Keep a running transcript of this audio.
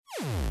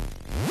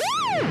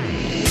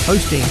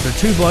hosting for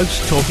Two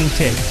Blokes Talking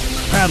Tech,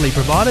 proudly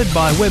provided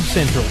by Web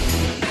Central.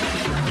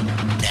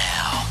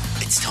 Now,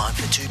 it's time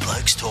for Two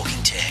Blokes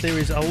Talking Tech. There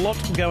is a lot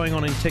going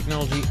on in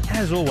technology,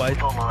 as always.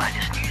 For all the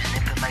latest news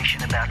and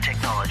information about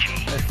technology.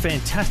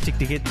 Fantastic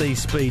to get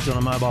these speeds on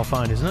a mobile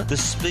phone, isn't it? The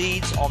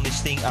speeds on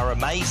this thing are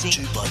amazing.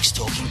 Two Blokes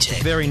Talking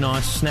Tech. Very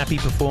nice, snappy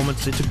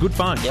performance. It's a good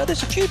phone. Yeah,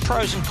 there's a few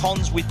pros and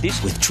cons with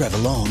this. With Trevor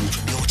Long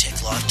from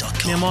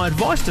YourTechLife.com. Now, my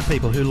advice to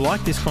people who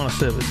like this kind of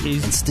service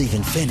is... And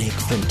Stephen Fennick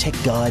from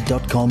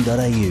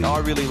TechGuide.com.au. I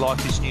really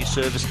like this new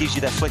service. Gives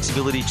you that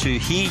flexibility to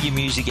hear your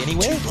music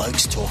anywhere. Two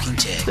Blokes Talking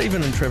Tech.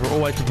 Stephen and Trevor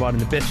always providing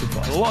the best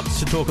advice. Lots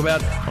to talk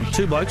about on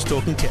Two Blokes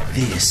Talking Tech.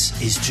 This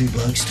is Two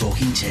Blokes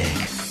Talking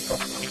Tech.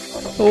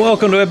 Well,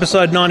 welcome to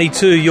episode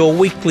 92, your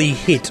weekly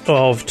hit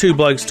of Two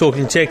Blokes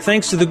Talking Tech.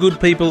 Thanks to the good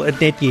people at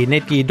Netgear,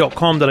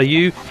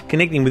 netgear.com.au,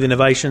 connecting with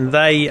innovation.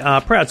 They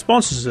are proud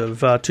sponsors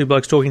of Two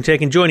Blokes Talking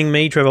Tech, and joining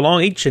me, Trevor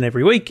Long, each and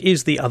every week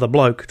is the other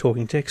bloke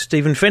talking tech,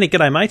 Stephen Fennick.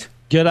 G'day, mate.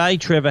 G'day,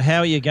 Trevor. How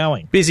are you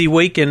going? Busy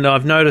week, and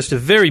I've noticed a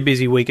very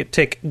busy week at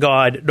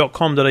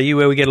techguide.com.au,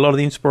 where we get a lot of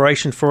the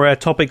inspiration for our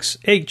topics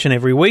each and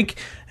every week,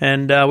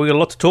 and we've got a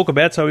lot to talk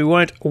about, so we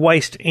won't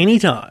waste any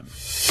time.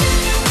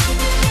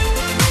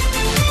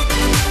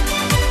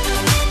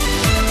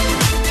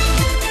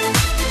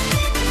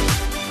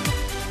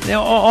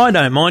 Now, I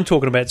don't mind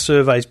talking about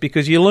surveys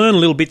because you learn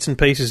little bits and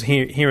pieces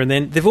here and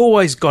then. They've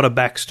always got a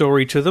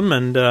backstory to them,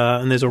 and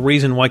there's a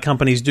reason why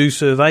companies do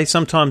surveys.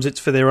 Sometimes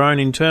it's for their own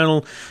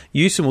internal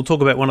use, and we'll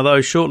talk about one of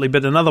those shortly.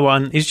 But another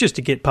one is just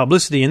to get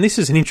publicity, and this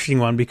is an interesting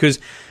one because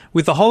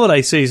with the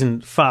holiday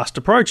season fast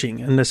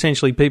approaching, and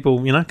essentially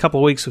people, a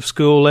couple of weeks of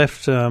school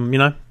left,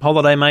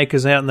 holiday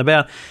makers out and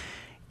about,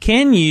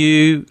 can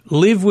you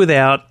live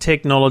without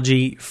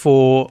technology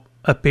for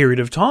a period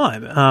of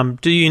time?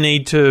 Do you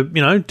need to,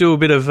 do a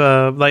bit of,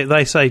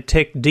 they say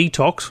tech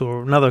detox,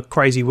 or another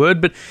crazy word,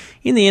 but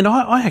in the end,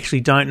 I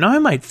actually don't know,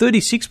 mate.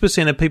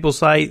 36% of people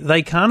say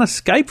they can't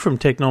escape from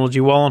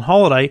technology while on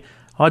holiday.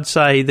 I'd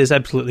say there's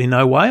absolutely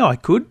no way I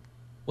could.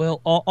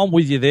 Well, I'm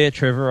with you there,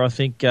 Trevor. I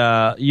think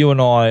you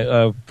and I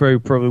are very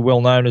probably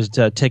well known as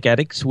tech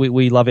addicts.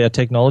 We love our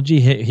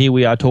technology. Here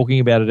we are talking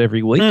about it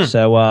every week.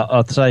 So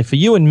I'd say for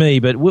you and me,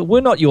 but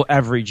we're not your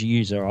average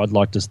user, I'd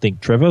like to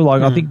think, Trevor.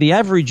 I think the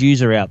average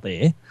user out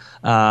there,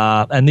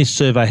 and this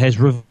survey has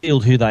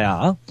revealed who they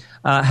are,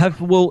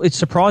 it's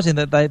surprising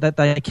that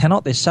they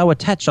cannot. They're so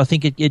attached. I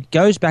think it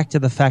goes back to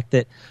the fact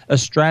that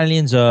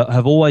Australians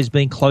have always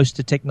been close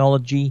to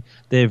technology.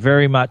 They're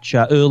very much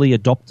early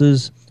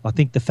adopters. I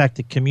think the fact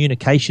that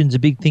communication's a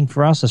big thing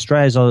for us.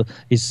 Australia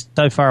is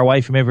so far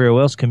away from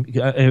everywhere else.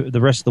 The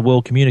rest of the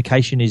world,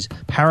 communication is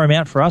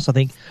paramount for us. I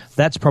think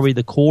that's probably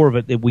the core of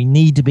it, that we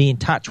need to be in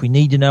touch. We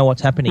need to know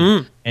what's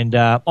happening. And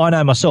I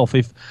know myself,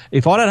 if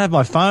I don't have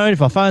my phone, if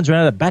my phone's run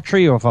out of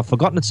battery, or if I've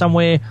forgotten it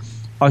somewhere,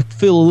 I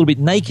feel a little bit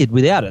naked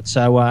without it.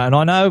 So, and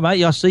I know,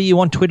 mate, I see you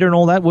on Twitter and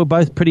all that. We're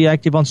both pretty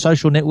active on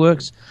social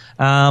networks.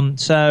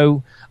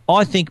 So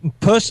I think,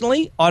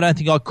 personally, I don't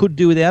think I could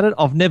do without it.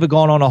 I've never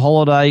gone on a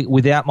holiday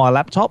without my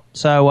laptop.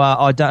 So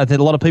I think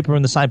a lot of people are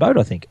in the same boat,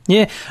 I think.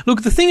 Yeah.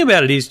 Look, the thing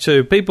about it is,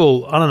 too,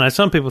 people, I don't know,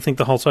 some people think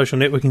the whole social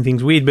networking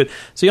thing's weird, but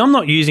see, I'm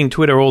not using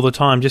Twitter all the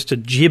time just to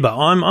gibber.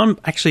 I'm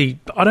actually,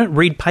 I don't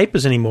read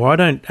papers anymore. I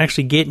don't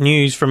actually get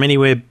news from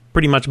anywhere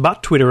pretty much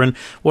but Twitter, and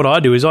what I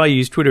do is I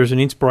use Twitter as an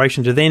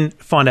inspiration to then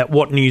find out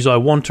what news I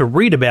want to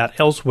read about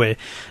elsewhere.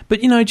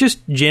 But,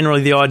 just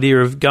generally the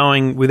idea of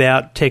going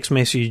without text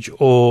message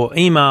or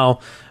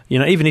email,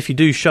 even if you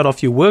do shut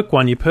off your work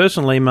one, your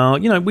personal email,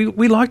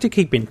 we like to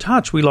keep in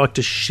touch. We like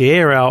to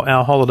share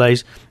our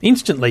holidays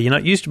instantly.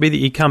 It used to be that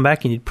you'd come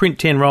back and you'd print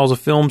 10 rolls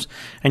of films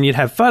and you'd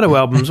have photo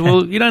albums.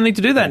 Well, you don't need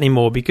to do that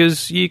anymore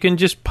because you can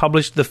just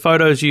publish the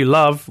photos you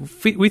love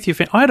with your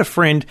I had a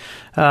friend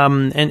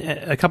and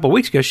a couple of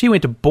weeks ago, she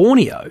went to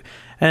Borneo,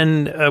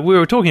 and we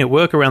were talking at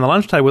work around the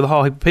lunch table with a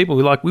whole heap of people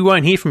who were like, we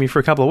won't hear from you for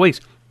a couple of weeks.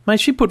 Mate,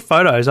 she put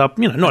photos up,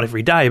 not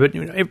every day, but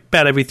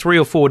about every 3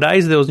 or 4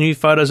 days there was new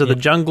photos of the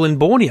jungle in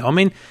Borneo. I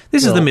mean,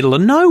 this is the middle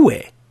of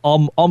nowhere.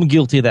 I'm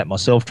guilty of that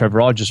myself,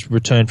 Trevor. I just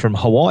returned from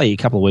Hawaii a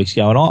couple of weeks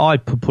ago, and I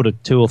put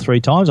it 2 or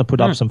 3 times. I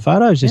put up some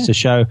photos just to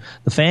show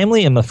the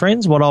family and my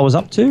friends what I was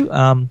up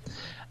to.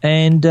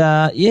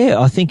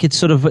 I think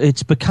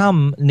it's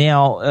become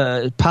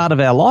now part of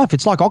our life.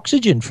 It's like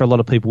oxygen for a lot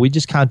of people. We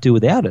just can't do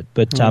without it.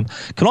 But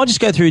can I just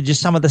go through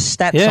just some of the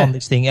stats on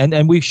this thing?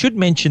 And we should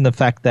mention the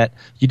fact that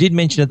you did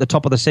mention at the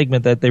top of the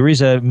segment that there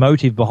is a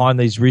motive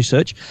behind these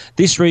research.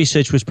 This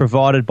research was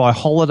provided by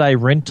holiday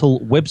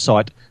rental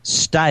website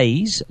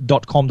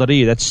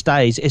Stayz.com.au. That's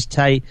Stayz,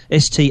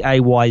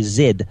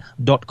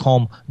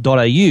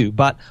 Stayz.com.au.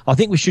 But I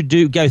think we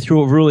should go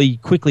through it really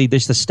quickly.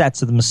 There's the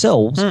stats of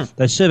themselves.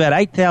 They surveyed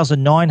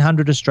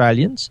 8,900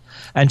 Australians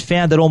and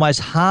found that almost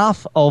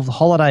half of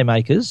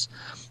holidaymakers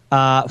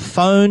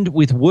phoned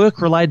with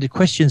work-related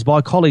questions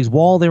by colleagues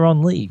while they're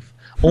on leave.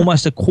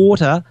 Almost a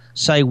quarter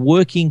say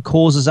working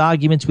causes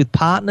arguments with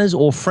partners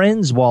or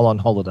friends while on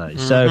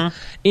holidays. So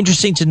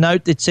interesting to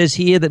note, it says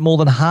here that more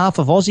than half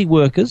of Aussie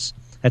workers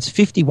That's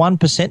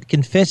 51%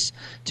 confess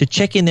to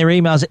checking their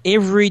emails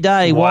every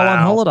day while on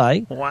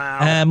holiday.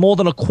 Wow. More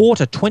than a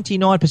quarter,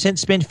 29%,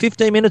 spend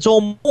 15 minutes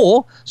or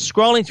more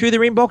scrolling through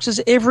their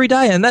inboxes every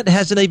day. And that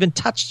hasn't even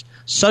touched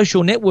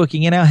social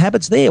networking and our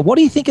habits there. What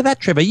do you think of that,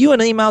 Trevor? You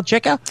an email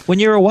checker when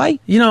you're away?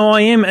 You know,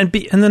 I am. And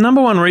the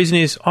number one reason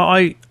is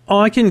I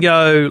can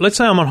go, let's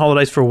say I'm on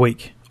holidays for a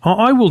week.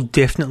 I will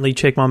definitely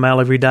check my mail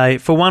every day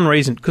for one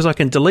reason, because I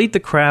can delete the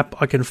crap,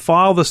 I can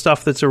file the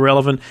stuff that's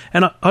irrelevant,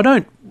 and I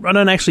don't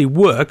actually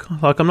work,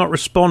 like I'm not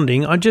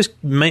responding, I'm just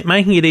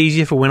making it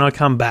easier for when I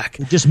come back.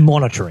 Just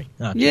monitoring.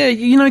 Okay. Yeah,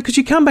 you know, because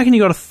you come back and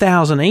you got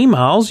 1,000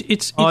 emails,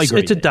 it's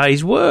a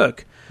day's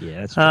work.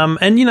 Yeah, that's true.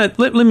 And you know,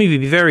 let me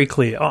be very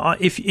clear.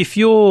 If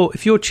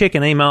you're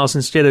checking emails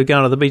instead of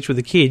going to the beach with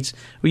the kids,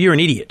 well, you're an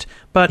idiot.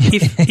 But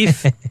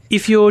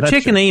if you're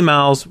checking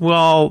emails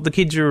while the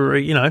kids are,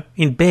 you know,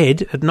 in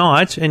bed at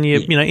night, and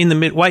you know, in the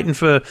mid waiting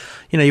for,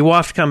 you know, your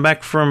wife to come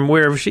back from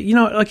wherever she, you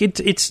know, like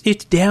it's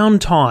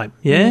downtime.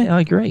 Yeah,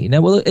 I agree.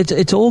 Now, well,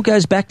 it all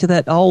goes back to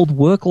that old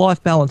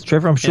work-life balance,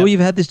 Trevor. I'm sure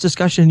you've had this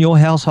discussion in your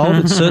household.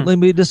 It's certainly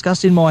been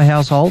discussed in my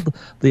household,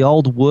 the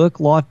old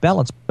work-life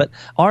balance. But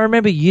I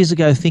remember years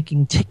ago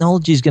thinking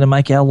technology is going to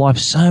make our life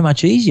so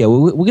much easier.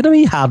 We're going to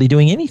be hardly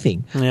doing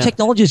anything. Yeah.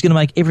 Technology is going to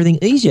make everything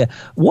easier.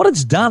 What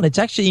it's done,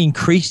 it's actually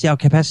increased our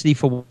capacity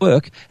for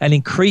work and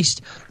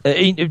increased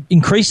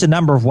the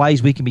number of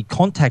ways we can be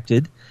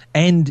contacted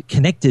and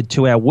connected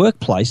to our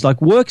workplace.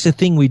 Like, work's a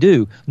thing we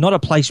do, not a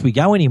place we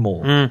go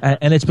anymore.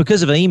 And it's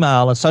because of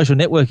email and social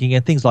networking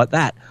and things like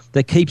that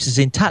that keeps us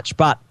in touch.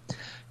 But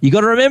you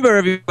got to remember,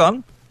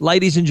 everyone,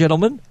 ladies and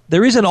gentlemen,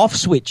 there is an off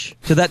switch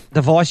to that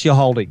device you're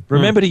holding.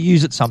 Remember to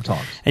use it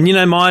sometimes. And you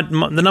know,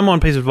 the number one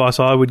piece of advice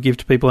I would give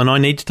to people, and I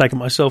need to take it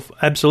myself,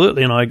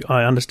 absolutely, and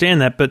I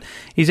understand that, but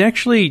is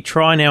actually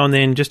try now and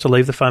then just to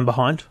leave the phone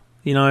behind.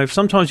 You know, if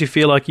sometimes you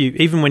feel like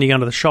even when you go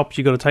to the shops,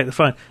 you've got to take the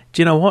phone.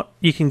 Do you know what?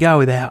 You can go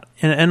without.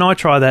 And I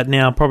try that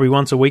now probably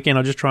once a weekend.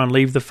 I just try and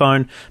leave the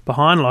phone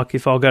behind. Like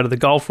if I'll go to the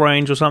golf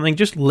range or something,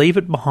 just leave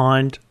it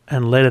behind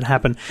and let it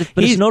happen.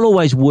 But it's not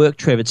always work,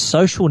 Trev. It's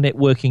social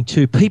networking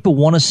too. People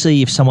want to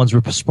see if someone's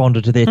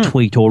responded to their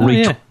tweet or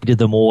retweeted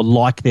them or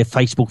liked their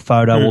Facebook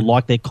photo or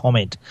liked their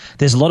comment.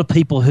 There's a lot of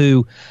people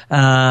who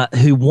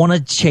want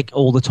to check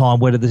all the time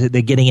whether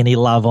they're getting any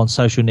love on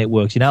social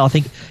networks. You know, I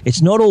think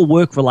it's not all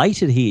work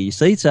related here, you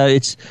see. So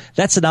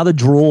that's another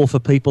draw for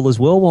people as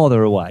well while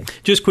they're away.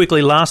 Just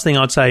quickly, last thing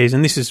I'd say is,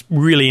 and this is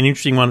really an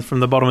interesting one from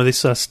the bottom of this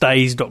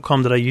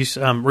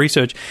stays.com.au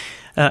research.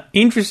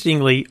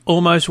 Interestingly,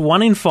 almost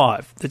 1 in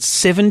 5, that's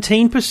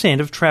 17%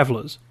 of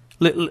travellers,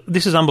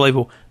 this is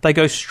unbelievable, they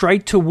go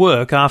straight to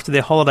work after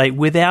their holiday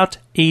without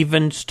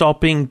even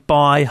stopping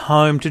by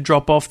home to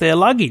drop off their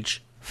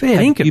luggage. Fair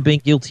dinkum. Have you been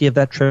guilty of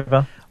that,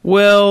 Trevor?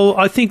 Well,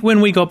 I think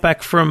when we got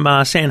back from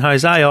San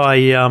Jose,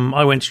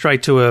 I went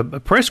straight to a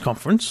press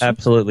conference.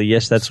 Absolutely,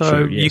 yes, that's true.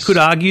 So yes. You could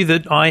argue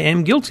that I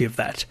am guilty of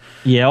that.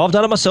 Yeah, I've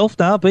done it myself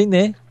now. Been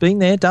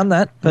there, done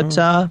that. But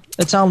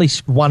it's only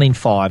 1 in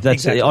 5. That's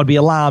exactly. I'd be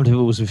alarmed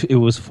if it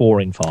was 4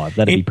 in 5.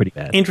 That'd be pretty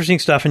bad. Interesting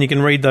stuff, and you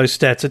can read those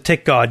stats at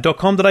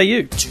techguide.com.au.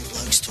 Two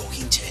Blokes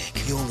Talking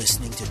Tech. You're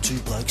listening to Two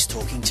Blokes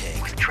Talking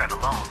Tech with Trevor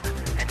Long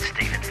and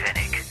Stephen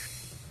Fennick.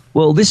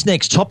 Well, this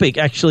next topic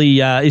actually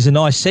is a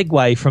nice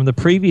segue from the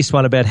previous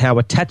one about how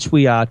attached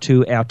we are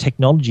to our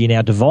technology and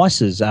our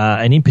devices,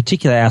 and in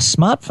particular our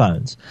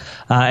smartphones.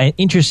 And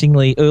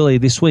interestingly, earlier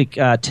this week,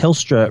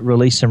 Telstra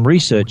released some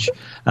research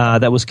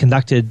that was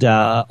conducted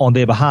on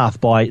their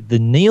behalf by the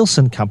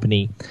Nielsen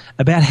company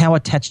about how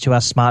attached to our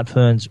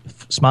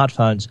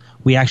smartphones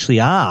we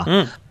actually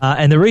are.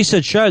 And the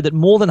research showed that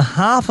more than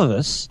half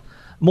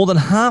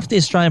the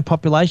Australian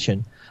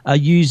population are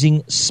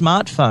using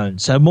smartphones.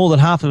 So more than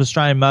half of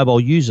Australian mobile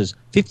users,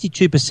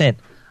 52%,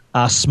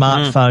 are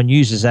smartphone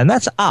users. And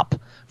that's up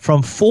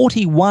from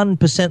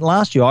 41%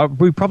 last year.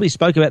 We probably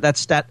spoke about that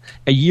stat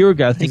a year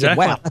ago thinking,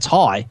 wow, that's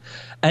high.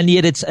 And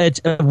yet it's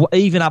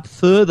even up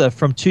further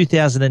from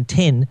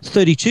 2010,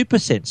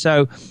 32%.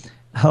 So,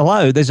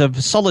 hello, there's a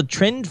solid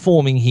trend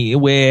forming here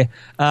where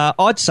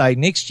I'd say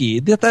next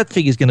year that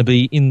figure's going to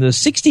be in the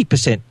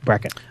 60%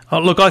 bracket. Oh,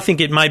 look, I think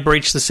it may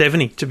breach the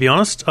 70, to be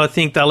honest. I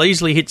think they'll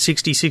easily hit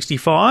 60,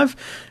 65,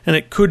 and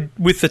it could,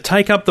 with the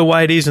take-up the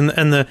way it is and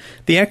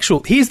the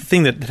actual... Here's the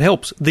thing that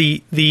helps,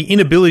 the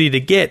inability to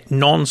get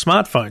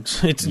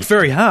non-smartphones. It's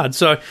very hard,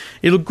 so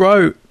it'll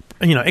grow,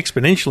 you know,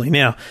 exponentially.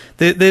 Now,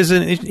 there's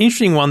an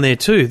interesting one there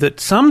too, that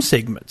some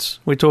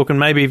segments, we're talking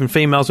maybe even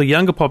females or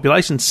younger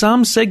population,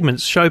 some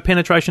segments show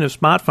penetration of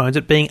smartphones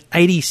at being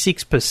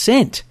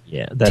 86%.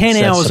 Yeah,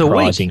 10 hours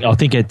surprising. a week. I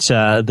think it's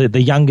the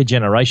younger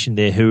generation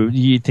there who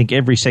you think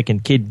every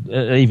second kid,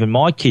 even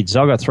my kids,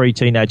 I've got 3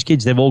 teenage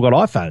kids, they've all got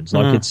iPhones.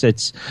 Like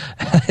it's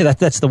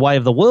that's the way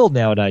of the world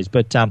nowadays.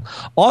 But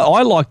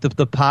I like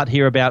the part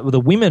here about the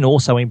women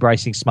also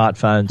embracing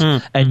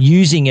smartphones and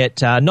using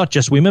it, not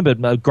just women, but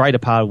a greater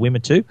part of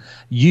women too,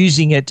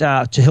 using it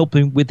to help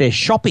them with their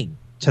shopping.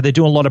 So they're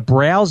doing a lot of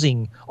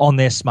browsing on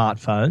their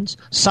smartphones,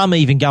 some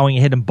even going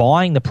ahead and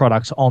buying the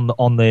products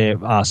on their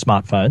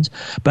smartphones.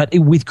 But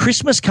with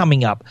Christmas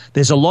coming up,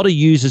 there's a lot of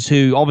users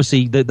who,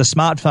 obviously, the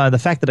smartphone, the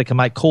fact that it can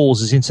make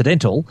calls is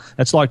incidental.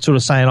 It's like sort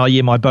of saying, oh,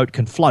 yeah, my boat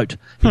can float.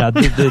 You know,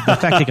 the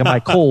fact it can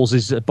make calls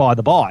is by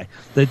the by.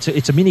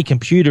 It's a mini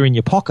computer in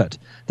your pocket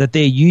that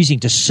they're using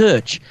to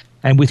search.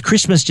 And with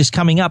Christmas just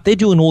coming up, they're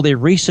doing all their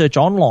research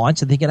online.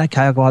 So thinking,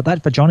 okay, I've got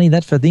that for Johnny,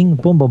 that for thing,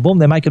 boom, boom, boom.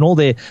 They're making all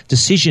their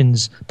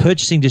decisions,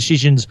 purchasing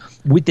decisions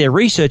with their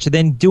research, and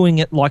then doing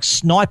it like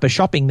sniper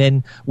shopping.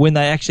 Then when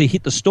they actually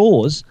hit the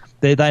stores,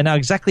 they know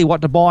exactly what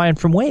to buy and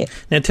from where.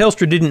 Now,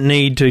 Telstra didn't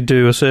need to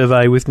do a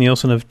survey with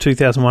Nielsen of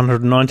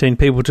 2,119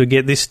 people to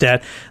get this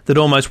stat that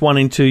almost 1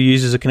 in 2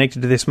 users are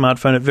connected to their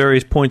smartphone at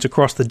various points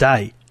across the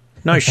day.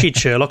 No shit,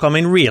 Sherlock. I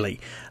mean, really.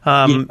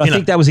 I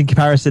think that was in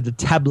comparison to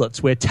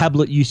tablets, where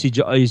tablet usage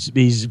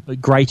is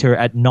greater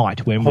at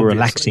night when we're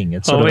relaxing.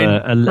 It's sort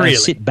of a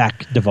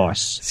sit-back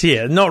device. So,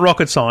 yeah, not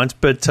rocket science,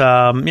 but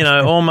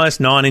almost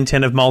 9 in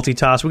 10 of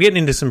multitask. We're getting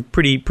into some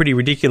pretty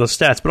ridiculous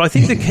stats, but I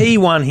think the key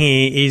one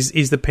here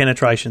is the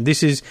penetration.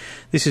 This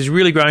is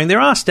really growing.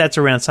 There are stats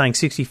around saying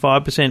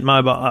 65%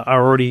 mobile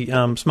are already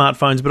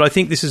smartphones, but I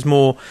think this is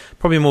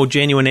probably more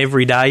genuine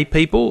everyday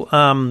people.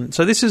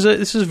 So this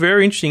is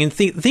very interesting. And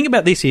the thing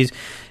about this is,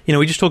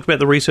 we just talked about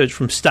the research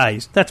from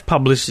Stays. That's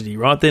publicity,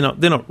 right? They're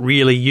not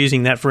really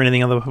using that for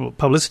anything other than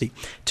publicity.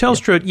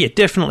 Telstra,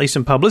 definitely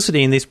some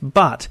publicity in this,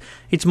 but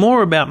it's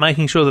more about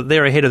making sure that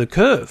they're ahead of the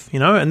curve,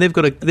 and they've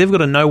got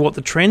to know what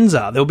the trends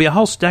are. There'll be a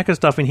whole stack of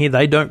stuff in here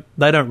they don't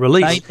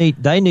release.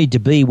 They need to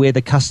be where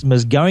the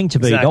customer's going to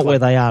be, exactly. Not where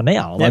they are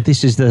now. Yep. Like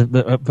this is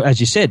as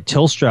you said,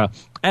 Telstra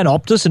and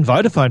Optus and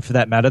Vodafone, for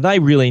that matter, they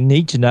really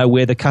need to know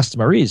where the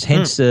customer is.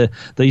 Hence,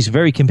 these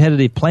very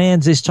competitive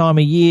plans this time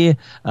of year.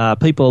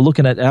 People are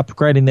looking at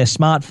upgrading their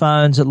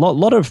smartphones. A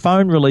lot of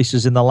phone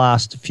releases in the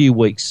last few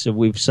weeks. So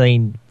we've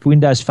seen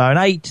Windows Phone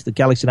 8, the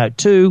Galaxy Note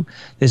 2.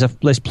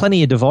 There's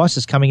plenty of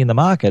devices coming in the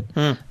market.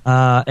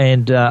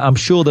 And I'm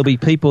sure there'll be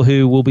people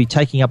who will be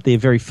taking up their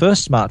very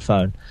first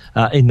smartphone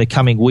in the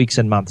coming weeks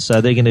and months.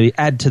 So they're going to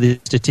add to the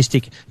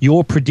statistic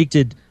you're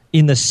predicted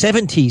in the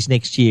 70s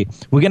next year.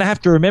 We're going to have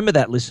to remember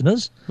that,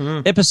 listeners.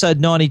 Episode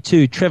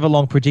 92, Trevor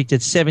Long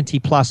predicted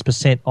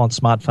 70+% on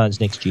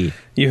smartphones next year.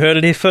 You heard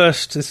it here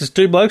first. This is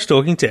Two Blokes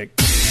Talking Tech.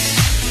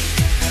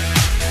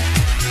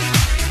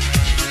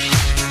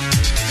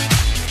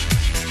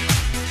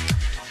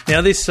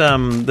 Now, this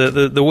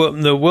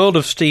the world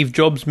of Steve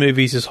Jobs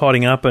movies is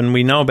hotting up, and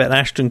we know about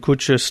Ashton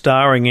Kutcher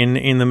starring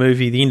in the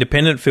movie, the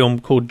independent film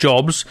called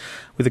Jobs,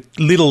 with a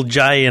little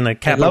J and a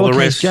capital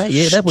arrest. J,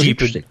 yeah, that was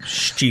interesting.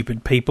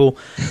 Stupid people.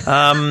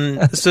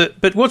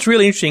 But what's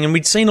really interesting, and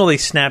we'd seen all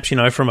these snaps,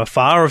 from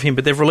afar of him,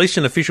 but they've released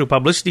an official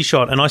publicity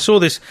shot, and I saw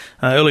this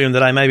earlier in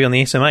the day, maybe on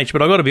the SMH,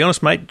 but I've got to be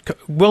honest, mate,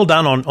 well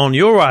done on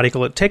your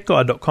article at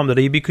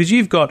techguide.com.au, because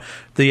you've got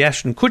the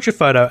Ashton Kutcher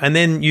photo, and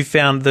then you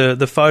found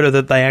the photo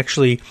that they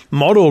actually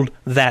modelled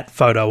that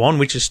photo on,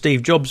 which is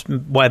Steve Jobs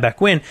way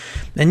back when.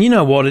 And you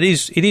know what? It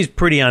is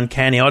pretty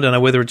uncanny. I don't know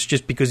whether it's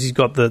just because he's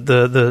got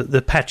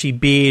the patchy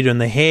beard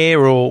and the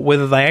hair, or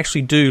whether they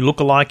actually do look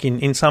alike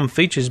in some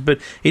features, but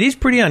it is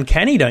pretty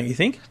uncanny, don't you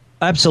think?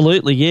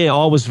 Absolutely, yeah.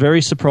 I was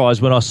very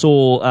surprised when I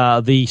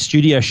saw the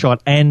studio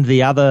shot and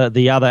the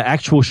other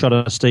actual shot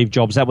of Steve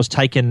Jobs that was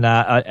taken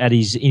in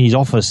his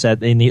office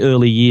in the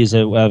early years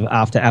of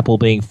after Apple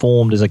being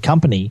formed as a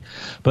company.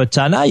 But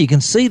no, you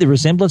can see the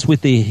resemblance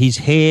with his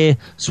hair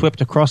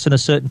swept across in a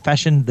certain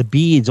fashion. The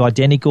beard's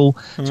identical.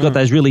 He's got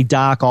those really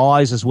dark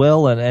eyes as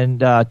well.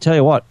 And tell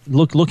you what,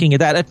 looking at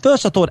that, at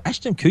first I thought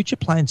Ashton Kutcher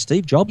playing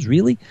Steve Jobs,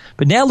 really?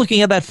 But now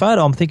looking at that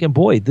photo, I'm thinking,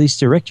 boy, this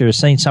director has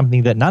seen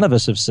something that none of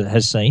us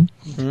has seen.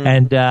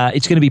 And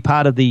it's going to be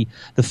part of the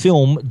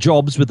film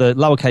Jobs with a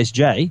lowercase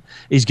j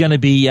is going to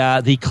be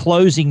the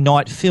closing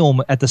night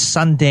film at the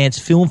Sundance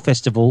Film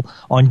Festival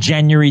on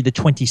January the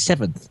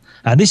 27th.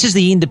 This is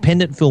the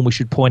independent film, we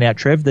should point out,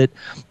 Trev, that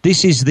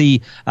this is the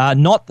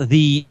not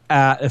the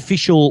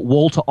official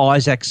Walter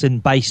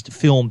Isaacson-based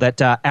film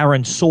that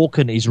Aaron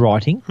Sorkin is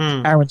writing.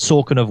 Aaron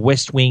Sorkin of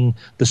West Wing,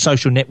 the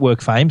Social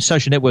Network fame.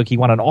 Social Network, he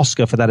won an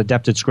Oscar for that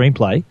adapted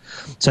screenplay.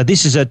 So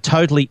this is a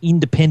totally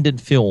independent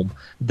film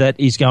that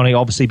is going to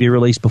obviously be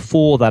released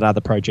before that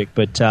other project.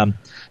 But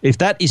if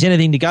that is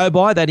anything to go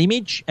by, that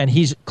image and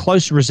his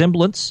close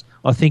resemblance,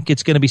 I think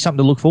it's going to be something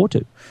to look forward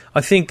to.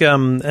 I think,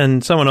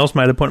 and someone else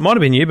made a point, it might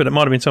have been you, but it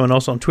might have been someone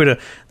else on Twitter,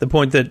 the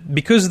point that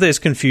because there's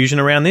confusion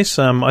around this,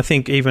 I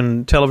think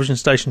even television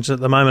stations at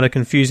the moment are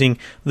confusing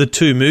the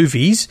two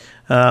movies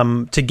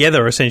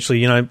together,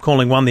 essentially,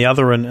 calling one the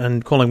other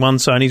and calling one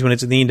Sony's when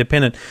it's the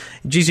independent.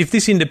 Geez, if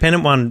this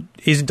independent one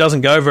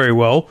doesn't go very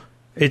well,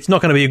 it's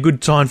not going to be a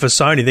good sign for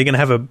Sony. They're going to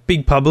have a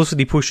big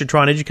publicity push to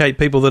try and educate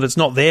people that it's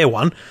not their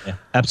one. Yeah,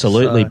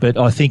 absolutely. But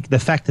I think the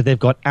fact that they've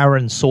got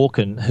Aaron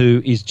Sorkin,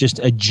 who is just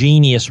a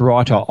genius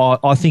writer,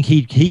 I think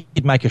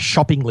he'd make a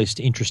shopping list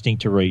interesting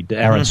to read.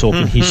 Aaron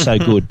Sorkin, he's so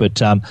good. But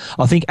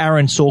I think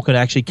Aaron Sorkin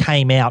actually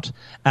came out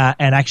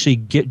and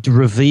actually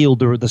revealed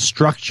the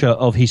structure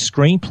of his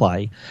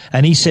screenplay.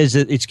 And he says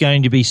that it's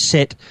going to be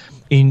set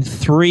in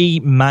three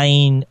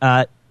main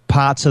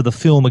parts of the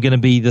film are going to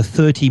be the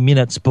 30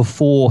 minutes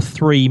before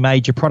three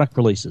major product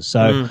releases.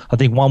 So I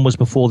think one was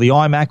before the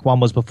iMac, one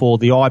was before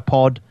the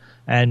iPod,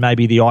 and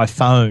maybe the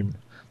iPhone.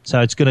 So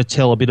it's going to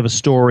tell a bit of a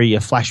story, a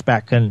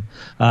flashback, and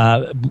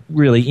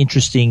really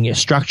interesting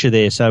structure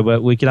there. So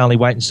we can only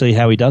wait and see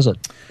how he does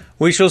it.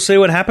 We shall see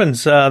what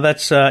happens.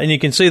 And you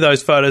can see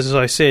those photos, as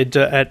I said,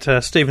 at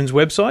Stephen's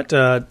website,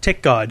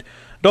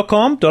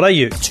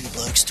 techguide.com.au. Two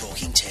Blokes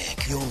Talking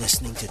Tech. You're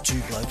listening to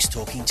Two Blokes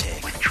Talking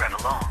Tech with Trevor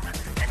Long and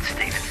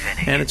Stephen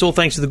Fennick. And it's all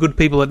thanks to the good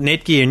people at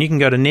Netgear. And you can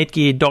go to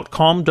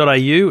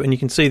netgear.com.au and you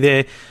can see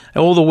there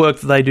all the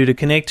work that they do to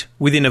connect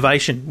with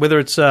innovation, whether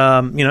it's,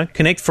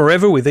 connect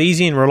forever with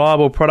easy and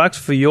reliable products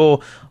for your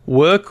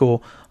work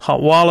or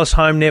wireless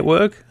home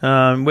network,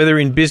 whether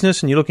in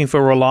business and you're looking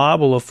for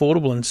reliable,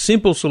 affordable and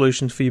simple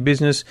solutions for your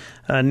business,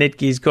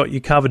 Netgear's got you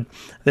covered.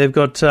 They've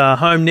got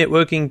home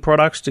networking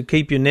products to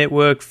keep your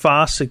network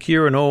fast,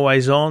 secure and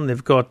always on.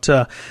 They've got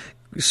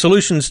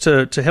solutions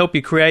to help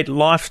you create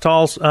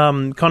lifestyles,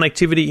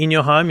 connectivity in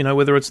your home,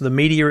 whether it's the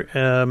media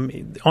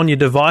on your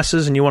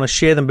devices and you want to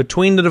share them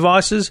between the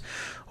devices,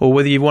 or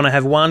whether you want to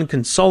have one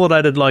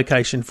consolidated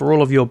location for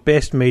all of your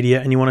best media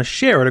and you want to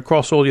share it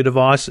across all your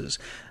devices.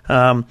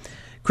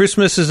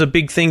 Christmas is a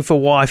big thing for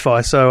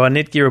Wi-Fi, so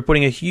Netgear are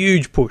putting a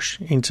huge push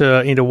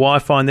into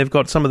Wi-Fi, and they've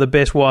got some of the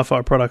best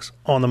Wi-Fi products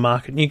on the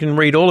market. You can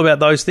read all about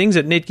those things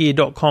at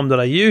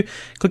netgear.com.au.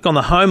 Click on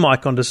the home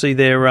icon to see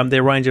their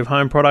range of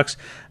home products.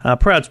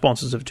 Proud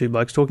sponsors of Two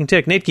Blokes Talking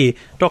Tech,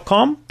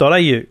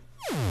 netgear.com.au.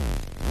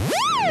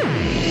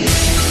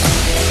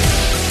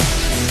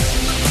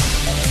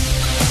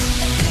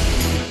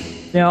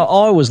 Now,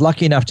 I was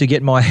lucky enough to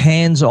get my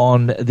hands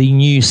on the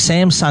new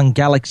Samsung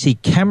Galaxy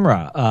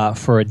camera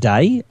for a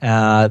day.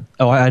 I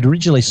had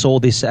originally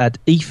saw this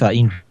at IFA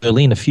in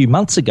Berlin a few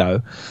months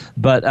ago,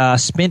 but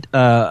spent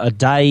a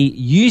day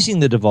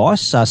using the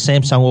device.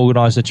 Samsung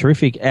organised a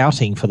terrific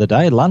outing for the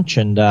day, lunch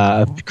and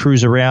a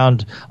cruise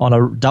around on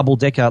a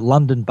double-decker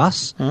London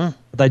bus.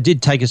 They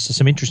did take us to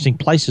some interesting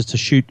places to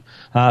shoot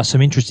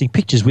some interesting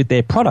pictures with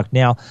their product.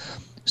 Now,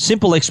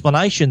 simple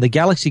explanation, the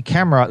Galaxy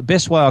camera, the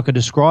best way I could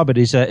describe it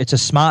is it's a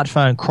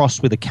smartphone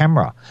crossed with a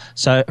camera.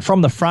 So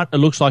from the front, it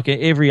looks like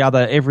every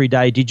other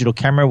everyday digital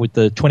camera with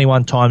the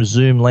 21 times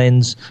zoom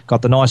lens,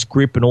 got the nice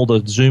grip and all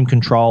the zoom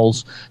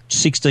controls,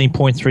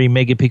 16.3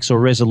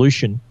 megapixel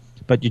resolution.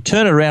 But you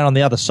turn it around on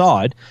the other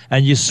side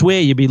and you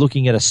swear you'd be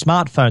looking at a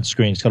smartphone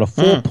screen. It's got a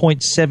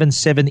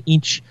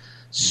 4.77-inch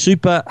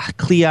super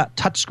clear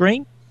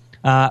touchscreen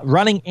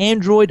running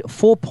Android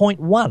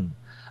 4.1.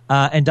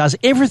 And does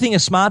everything a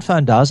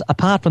smartphone does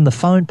apart from the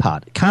phone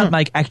part. It can't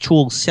make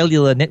actual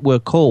cellular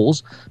network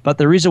calls, but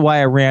there is a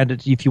way around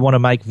it if you want to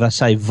make,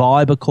 say,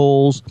 Viber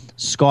calls,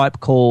 Skype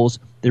calls.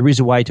 There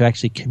is a way to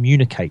actually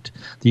communicate.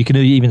 You can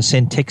even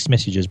send text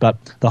messages. But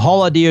the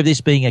whole idea of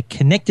this being a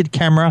connected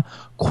camera,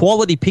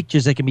 quality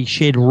pictures that can be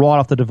shared right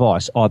off the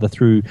device, either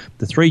through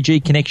the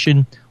 3G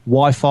connection,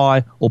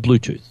 Wi-Fi, or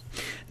Bluetooth.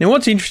 Now,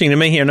 what's interesting to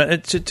me here,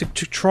 and to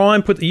try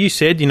and put, you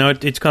said,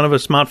 it's kind of a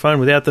smartphone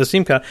without the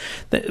SIM card.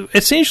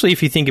 Essentially,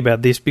 if you think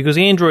about this, because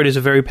Android is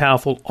a very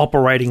powerful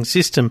operating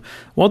system,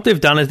 what they've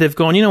done is they've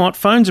gone, you know what,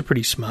 phones are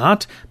pretty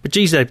smart, but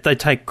geez, they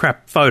take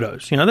crap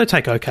photos. They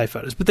take okay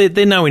photos, but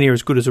they're nowhere near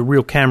as good as a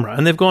real camera.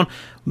 And they've gone,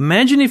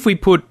 imagine if we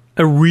put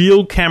a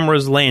real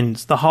camera's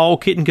lens, the whole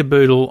kit and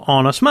caboodle,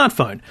 on a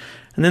smartphone.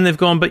 And then they've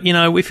gone, but,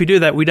 if we do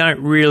that, we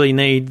don't really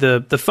need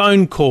the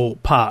phone call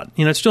part.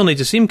 It still needs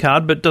a SIM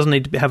card, but doesn't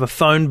need to have a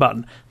phone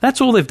button. That's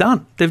all they've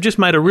done. They've just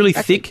made a really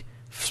thick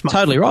smartphone.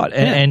 Totally right.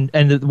 Yeah.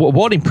 And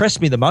what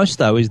impressed me the most,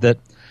 though, is that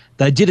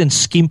they didn't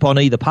skimp on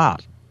either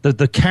part.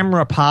 The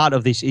camera part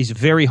of this is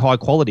very high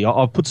quality.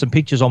 I've put some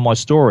pictures on my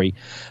story.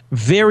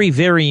 Very,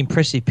 very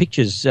impressive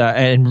pictures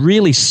and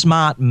really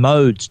smart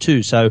modes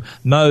too. So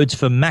modes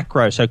for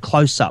macro, so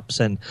close-ups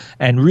and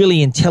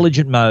really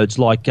intelligent modes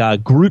like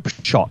group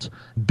shot,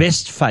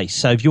 best face.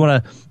 So if you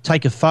want to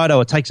take a photo,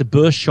 it takes a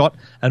burst shot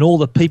and all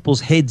the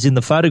people's heads in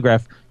the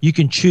photograph, you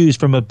can choose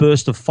from a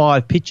burst of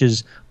 5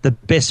 pictures the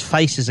best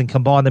faces and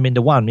combine them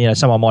into one.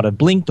 Someone might have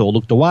blinked or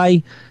looked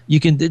away. You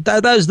can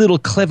those little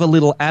clever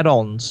little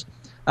add-ons.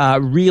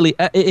 Really,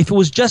 if it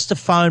was just a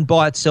phone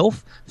by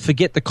itself,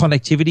 forget the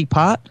connectivity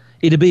part,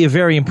 it'd be a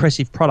very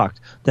impressive product.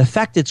 The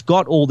fact it's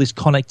got all this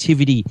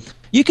connectivity,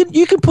 you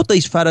can put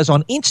these photos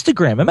on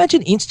Instagram.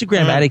 Imagine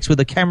Instagram addicts with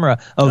a camera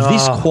of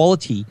this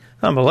quality.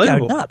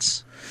 Unbelievable. Go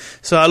nuts.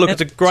 So, look,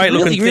 it's a great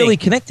looking thing. Really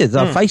connected.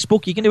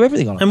 Facebook, you can do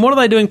everything on it. And what are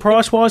they doing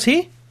price-wise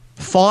here?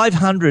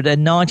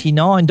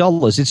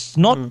 $599. It's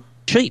not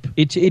cheap.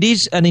 It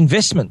is an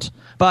investment,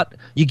 but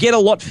you get a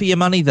lot for your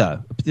money,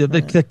 though.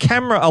 The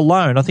camera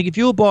alone, I think if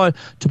you were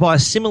to buy a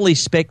similarly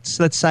spec'd,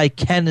 let's say,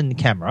 Canon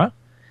camera,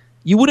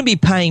 you wouldn't be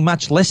paying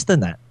much less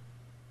than that.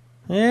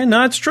 Yeah,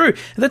 no, it's true.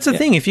 That's the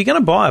thing. If you're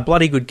going to buy a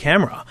bloody good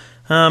camera,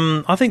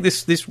 I think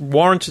this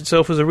warrants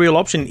itself as a real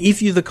option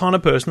if you're the kind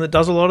of person that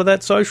does a lot of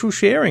that social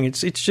sharing.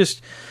 It's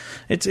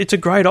a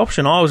great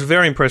option. I was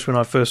very impressed when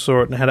I first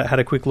saw it and had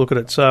a quick look at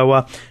it.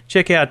 So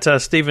check out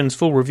Stephen's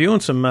full review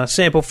and some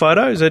sample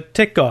photos at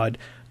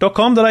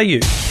techguide.com.au.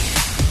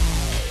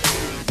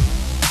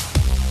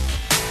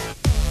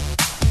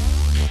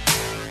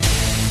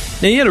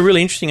 Now, you had a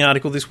really interesting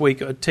article this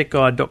week at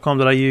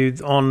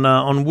techguide.com.au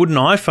on wooden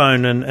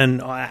iPhone and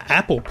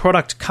Apple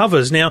product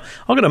covers. Now,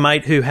 I've got a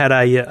mate who had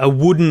a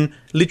wooden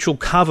literal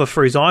cover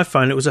for his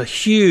iPhone. It was a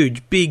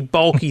huge, big,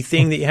 bulky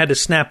thing that you had to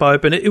snap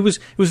open. It was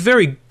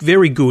very,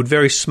 very good,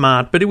 very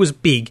smart, but it was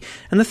big.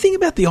 And the thing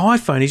about the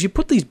iPhone is you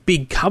put these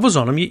big covers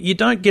on them, you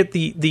don't get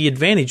the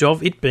advantage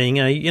of it being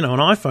an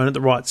iPhone at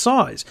the right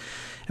size.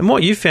 And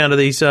what you found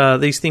are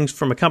these things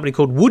from a company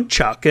called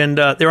Woodchuck, and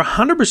they're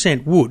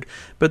 100% wood,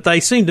 but they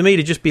seem to me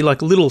to just be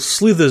like little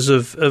slithers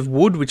of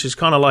wood, which is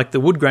kind of like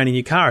the wood grain in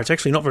your car. It's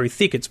actually not very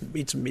thick. It's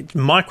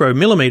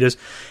micromillimeters,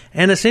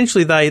 and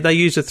essentially they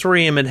use a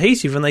 3M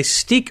adhesive and they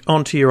stick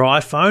onto your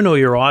iPhone or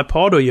your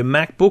iPod or your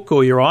MacBook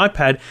or your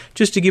iPad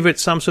just to give it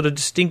some sort of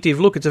distinctive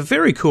look. It's a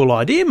very cool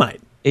idea,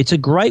 mate. It's a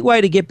great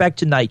way to get back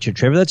to nature,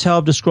 Trevor. That's how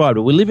I've described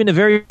it. We live in a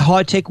very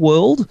high-tech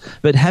world,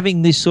 but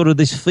having this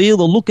feel,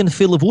 the look and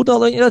feel of wood,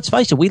 let's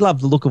face it, we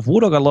love the look of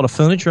wood. I've got a lot of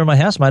furniture in my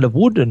house made of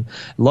wood, and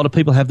a lot of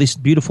people have this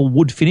beautiful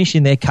wood finish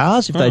in their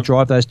cars if they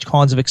drive those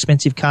kinds of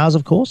expensive cars,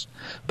 of course.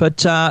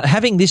 But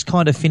having this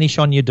kind of finish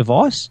on your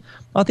device,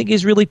 I think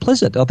is really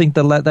pleasant. I think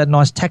that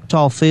nice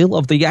tactile feel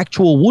of the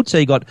actual wood. So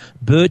you got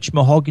birch,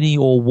 mahogany,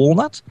 or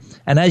walnut.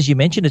 And as you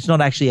mentioned, it's not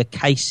actually a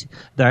case.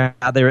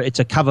 It's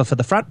a cover for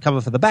the front,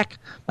 cover for the back,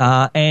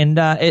 and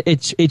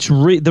it's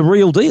the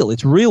real deal.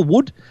 It's real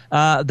wood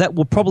that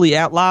will probably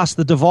outlast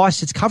the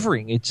device it's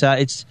covering.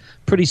 It's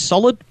pretty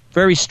solid,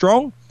 very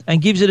strong, and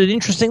gives it an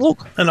interesting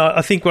look. And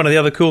I think one of the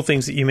other cool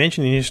things that you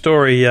mentioned in your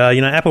story,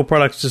 Apple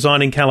products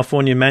designed in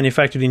California,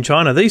 manufactured in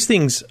China. These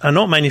things are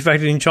not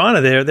manufactured in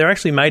China. They're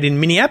actually made in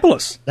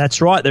Minneapolis.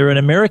 That's right. They're an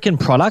American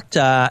product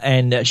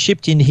and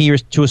shipped in here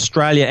to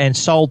Australia and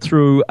sold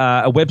through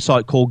a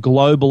website called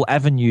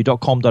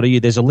globalavenue.com.au.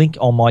 There's a link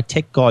on my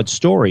Tech Guide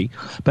story.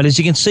 But as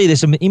you can see,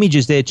 there's some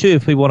images there too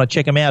if people want to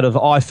check them out of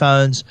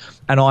iPhones,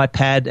 an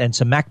iPad, and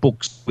some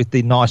MacBooks with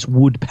the nice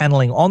wood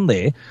paneling on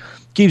there.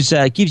 Gives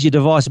your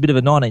device a bit of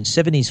a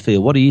 1970s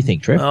feel. What do you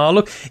think, Trev? Oh,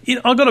 look,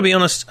 I've got to be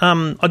honest,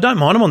 I don't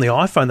mind them on the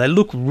iPhone. They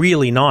look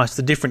really nice,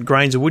 the different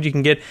grains of wood you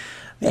can get.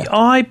 The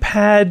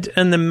iPad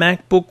and the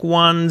MacBook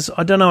ones,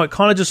 I don't know, it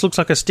kind of just looks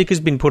like a sticker's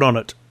been put on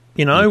it.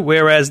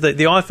 Whereas the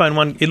iPhone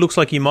one, it looks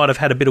like you might have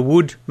had a bit of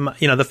wood,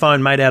 the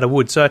phone made out of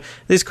wood. So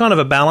there's kind of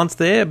a balance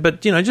there, but,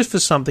 just for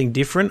something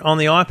different on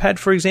the iPad,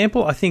 for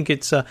example, I think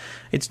it's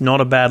not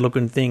a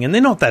bad-looking thing. And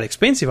they're not that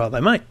expensive, are they,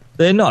 mate?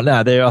 They're not,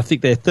 no. I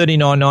think they're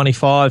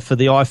 $39.95 for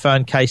the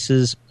iPhone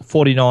cases,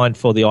 $49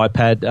 for the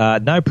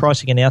iPad. No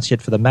pricing announced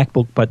yet for the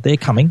MacBook, but they're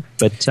coming.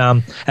 But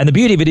and the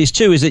beauty of it is,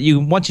 too, is that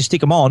once you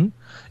stick them on,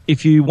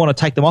 if you want to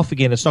take them off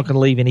again, it's not going to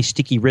leave any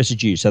sticky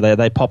residue, so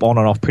they pop on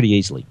and off pretty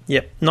easily.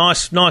 Yep,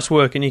 nice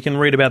work, and you can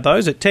read about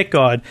those at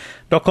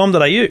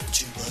techguide.com.au.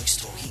 Two Blokes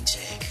Talking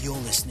Tech. You're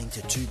listening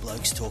to Two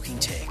Blokes Talking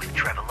Tech with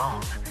Trevor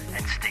Long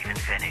and Stephen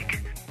Fennick.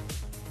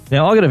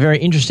 Now, I got a very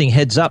interesting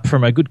heads up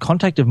from a good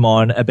contact of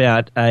mine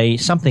about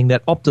something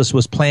that Optus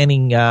was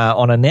planning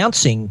on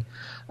announcing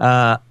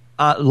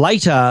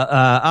later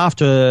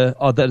after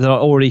that I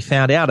already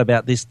found out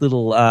about this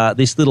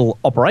little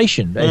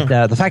operation.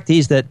 The fact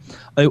is that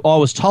I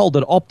was told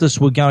that Optus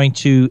were going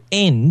to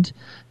end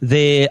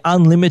their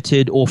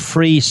unlimited or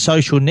free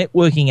social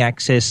networking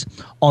access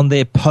on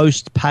their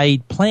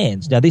post-paid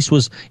plans. Now, this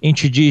was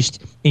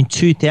introduced in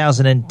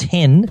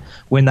 2010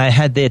 when they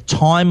had their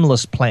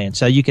timeless plan.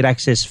 So you could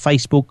access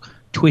Facebook,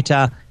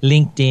 Twitter,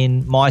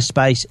 LinkedIn,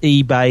 MySpace,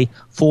 eBay,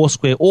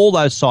 Foursquare, all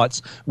those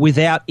sites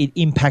without it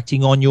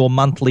impacting on your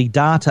monthly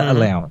data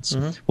allowance.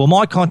 Well,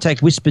 my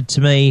contact whispered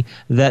to me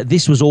that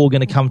this was all going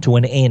to come to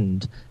an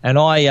end. And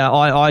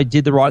I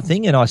did the right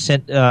thing and I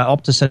sent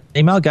Optus an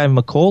email, gave them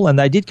a call, and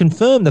they did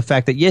confirm the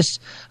fact that, yes,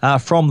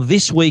 from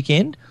this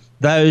weekend,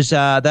 those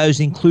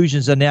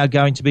inclusions are now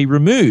going to be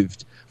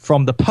removed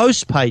from the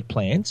post-paid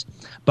plans.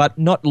 But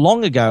not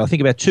long ago, I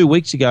think about 2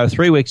 weeks ago,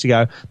 3 weeks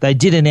ago, they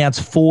did announce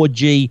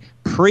 4G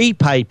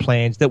prepaid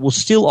plans that will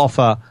still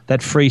offer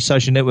that free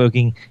social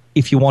networking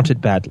if you want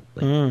it badly.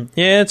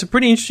 Yeah, it's a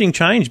pretty interesting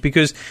change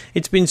because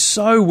it's been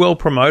so well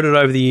promoted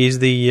over the years,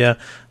 the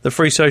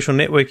free social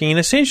networking, and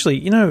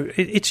essentially,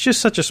 it's just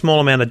such a small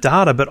amount of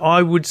data, but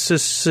I would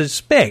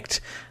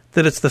suspect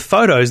that it's the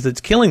photos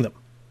that's killing them.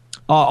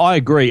 I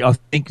agree. I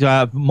think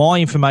my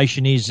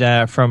information is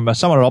from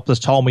someone at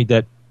Optus told me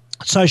that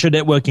social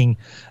networking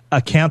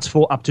accounts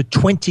for up to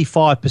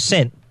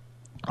 25%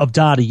 of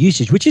data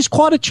usage, which is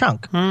quite a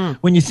chunk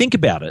when you think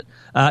about it.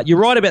 You're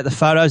right about the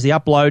photos, the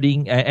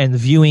uploading and the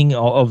viewing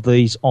of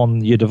these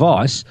on your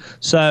device.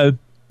 So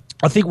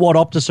I think what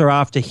Optus are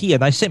after here,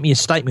 they sent me a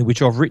statement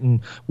which I've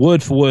written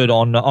word for word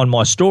on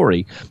my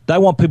story. They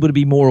want people to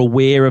be more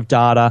aware of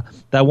data.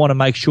 They want to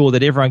make sure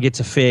that everyone gets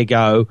a fair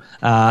go.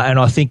 And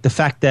I think the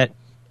fact that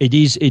it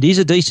is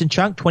a decent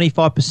chunk,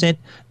 25%,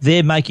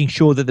 they're making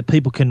sure that the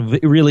people can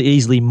really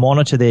easily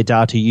monitor their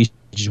data usage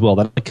as well.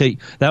 They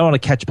don't want to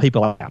catch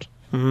people out.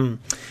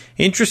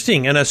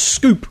 Interesting, and a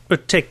scoop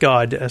at Tech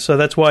Guide. So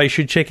that's why you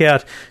should check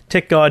out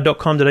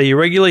techguide.com.au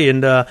regularly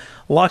and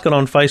like it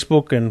on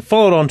Facebook and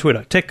follow it on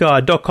Twitter,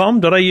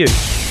 techguide.com.au.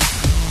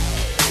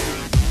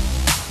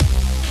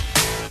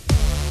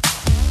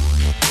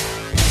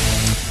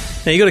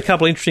 Now, you got a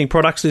couple of interesting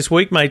products this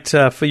week, mate,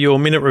 for your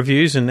minute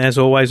reviews, and as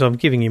always, I'm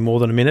giving you more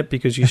than a minute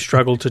because you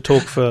struggled to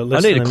talk for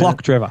less than a minute. I need a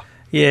clock, Trevor.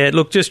 Yeah,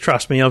 look, just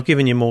trust me. I've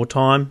given you more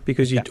time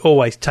because you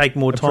always take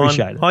more time.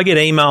 Appreciate it. I get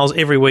emails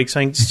every week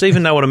saying, "Does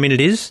Stephen know what a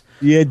minute is?"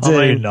 You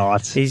do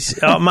not.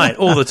 Mate,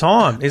 all the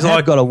time. He's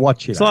I've got to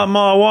watch it. It's like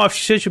my wife.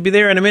 She said she'll be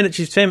there in a minute.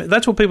 She's 10 minutes.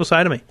 That's what people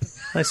say to me.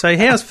 They say,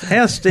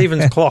 "How's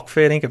Stephen's clock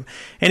fair income?"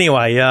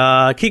 Anyway,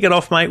 kick it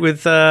off, mate,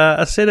 with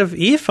a set of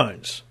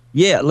earphones.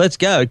 Yeah, let's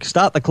go.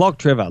 Start the clock,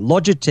 Trevor.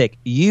 Logitech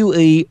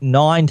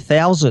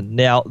UE9000.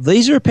 Now,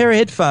 these are a pair of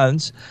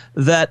headphones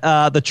that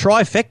are the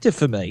trifecta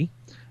for me.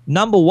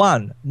 Number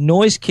 1,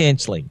 noise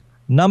cancelling.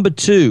 Number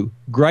 2,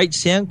 great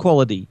sound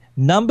quality.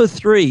 Number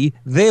 3,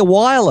 they're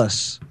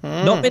wireless.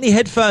 Not many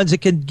headphones that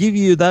can give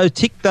you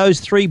tick those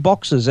 3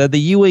 boxes. The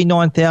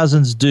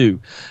UE9000s do.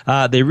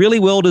 They're really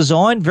well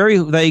designed.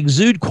 They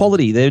exude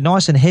quality. They're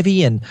nice and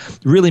heavy and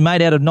really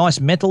made out of nice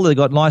metal. They've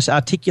got nice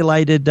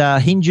articulated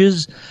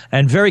hinges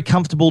and very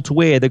comfortable to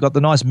wear. They've got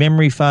the nice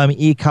memory foam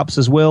ear cups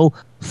as well.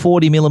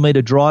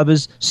 40mm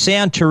drivers.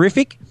 Sound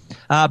terrific.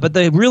 But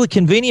the really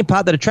convenient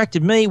part that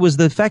attracted me was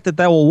the fact that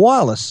they were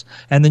wireless.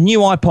 And the new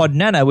iPod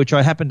Nano, which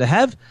I happen to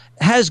have,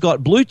 has got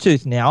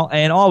Bluetooth now.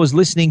 And I was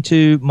listening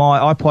to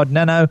my iPod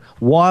Nano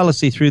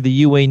wirelessly through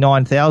the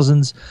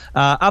UE9000s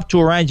up to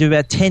a range of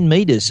about 10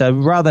 meters. So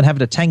rather than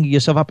having to tangle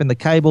yourself up in the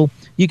cable,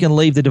 you can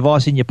leave the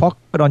device in your pocket,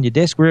 on your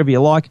desk, wherever you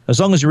like.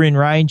 As long as you're in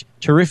range,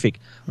 terrific.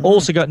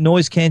 Also got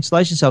noise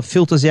cancellation, so it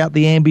filters out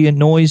the ambient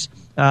noise.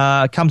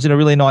 Comes in a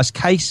really nice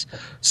case.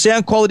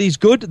 Sound quality is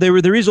good.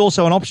 There is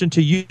also an option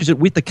to use it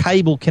with the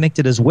cable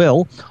connected as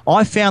well.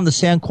 I found the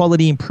sound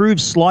quality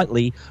improved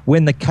slightly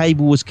when the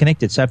cable was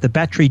connected. So if the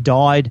battery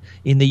died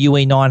in the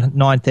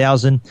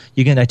UE9000,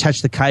 you can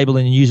attach the cable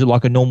and use it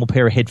like a normal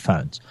pair of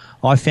headphones.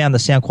 I found the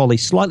sound quality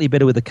slightly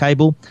better with the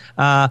cable.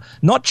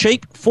 Not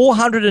cheap,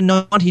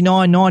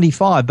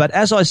 $499.95. But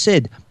as I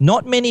said,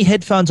 not many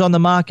headphones on the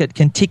market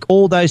can tick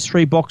all those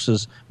 3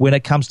 boxes when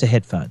it comes to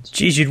headphones.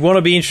 Geez, you'd want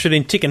to be interested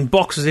in ticking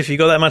boxes if you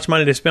got that much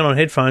money to spend on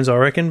headphones, I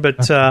reckon.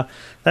 But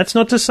that's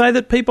not to say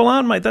that people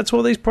aren't, mate. That's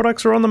why these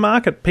products are on the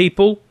market.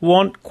 People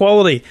want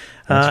quality.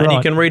 That's right. And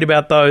you can read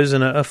about those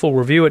in a full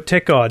review at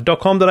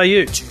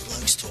techguide.com.au. Two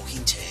Blokes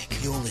Talking Tech.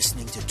 You're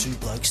listening to Two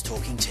Blokes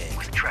Talking Tech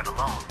with Trevor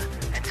Long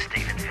and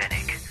Stephen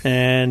Fennick.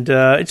 And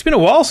it's been a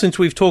while since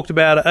we've talked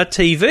about a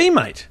TV,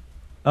 mate.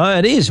 Oh,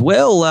 it is.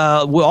 Well,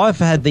 I've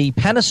had the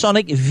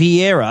Panasonic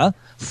Viera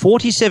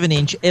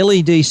 47-inch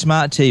LED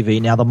smart TV.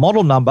 Now, the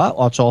model number,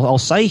 I'll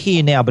say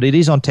here now, but it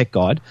is on Tech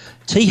Guide,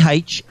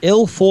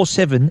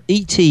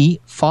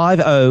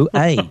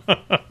 THL47ET50A.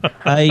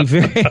 A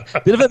very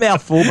bit of a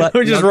mouthful, but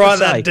we'll just write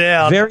that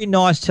down. Very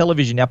nice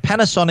television. Now,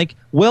 Panasonic,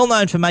 well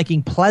known for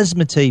making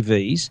plasma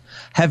TVs,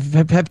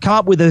 have come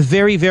up with a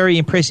very, very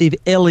impressive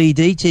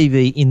LED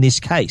TV in this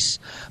case.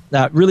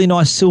 Really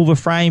nice silver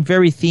frame,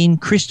 very thin,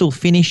 crystal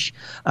finish.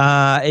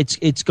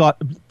 It's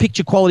got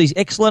picture quality is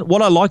excellent.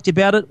 What I liked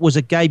about it was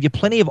it gave you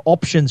plenty of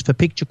options for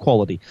picture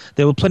quality.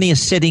 There were plenty of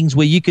settings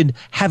where you could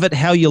have it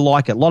how you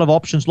like it. A lot of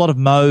options, a lot of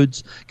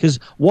modes. Because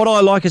what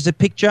I like as a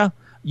picture,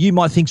 you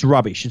might think's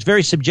rubbish. It's a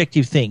very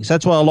subjective thing. So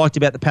that's what I liked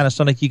about the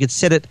Panasonic. You could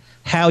set it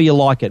how you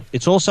like it.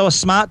 It's also a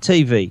smart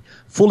TV,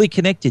 fully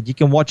connected. You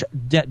can watch,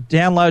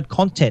 download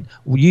content,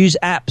 use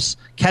apps,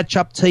 catch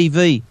up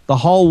TV. The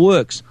whole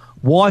works.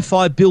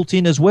 Wi-Fi built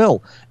in as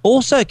well.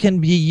 Also can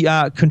be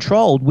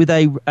controlled with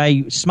a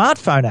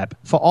smartphone app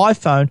for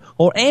iPhone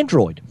or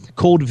Android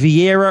called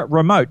Viera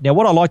Remote. Now,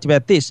 what I liked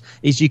about this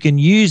is you can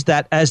use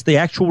that as the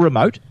actual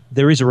remote.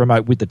 There is a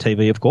remote with the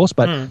TV, of course,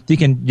 but you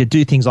can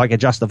do things like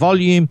adjust the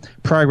volume,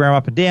 program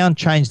up and down,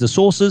 change the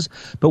sources.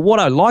 But what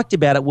I liked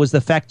about it was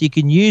the fact you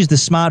can use the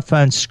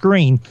smartphone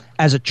screen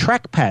as a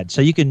trackpad.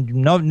 So you can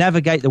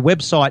navigate the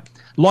website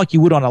like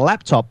you would on a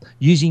laptop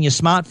using your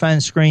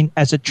smartphone screen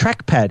as a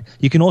trackpad.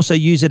 You can also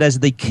use it as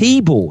the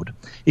keyboard.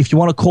 If you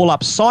want to call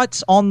up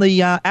sites on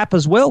the app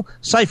as well,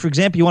 say, for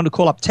example, you want to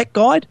call up Tech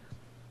Guide,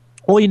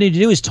 all you need to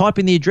do is type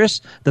in the address,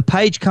 the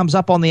page comes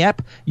up on the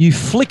app, you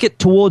flick it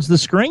towards the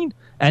screen,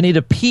 and it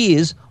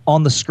appears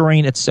on the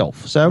screen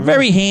itself. So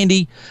very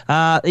handy.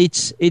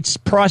 It's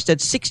priced at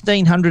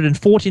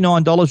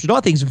 $1,649, which I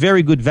think is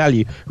very good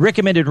value.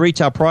 Recommended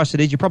retail price it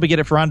is. You probably get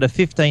it for under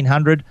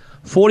 $1,500.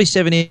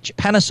 47-inch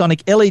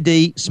Panasonic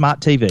LED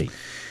smart TV.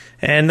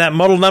 And that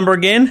model number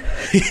again?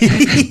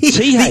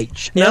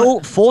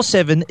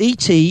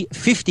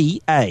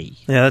 THL47ET50A.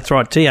 Yeah, that's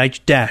right.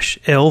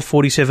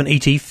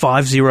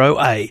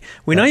 TH-L47ET50A.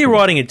 We know you're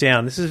writing it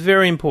down. This is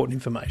very important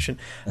information.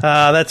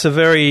 That's a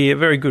very,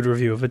 very good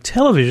review of a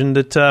television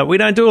that we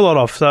don't do a lot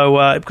of.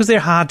 So because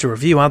they're hard to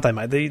review, aren't they,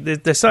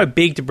 mate? They're so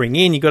big to bring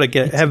in. You've got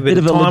to have a bit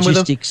of time with them. A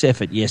logistics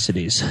effort. Yes, it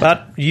is.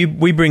 But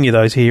we bring you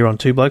those here on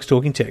Two Blokes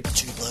Talking Tech.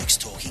 Two Blokes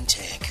Talking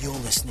Tech. You're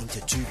listening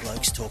to Two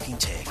Blokes Talking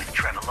Tech with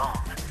Trevor Long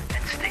and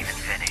Stephen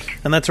Fennick.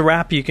 And that's a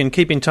wrap. You can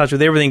keep in touch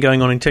with everything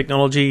going on in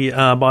technology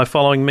by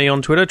following me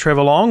on Twitter,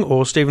 Trevor Long,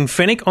 or Stephen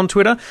Fennick on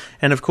Twitter,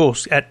 and of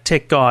course at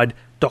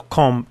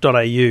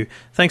techguide.com.au.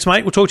 Thanks,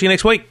 mate. We'll talk to you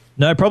next week.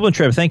 No problem,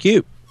 Trevor. Thank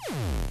you.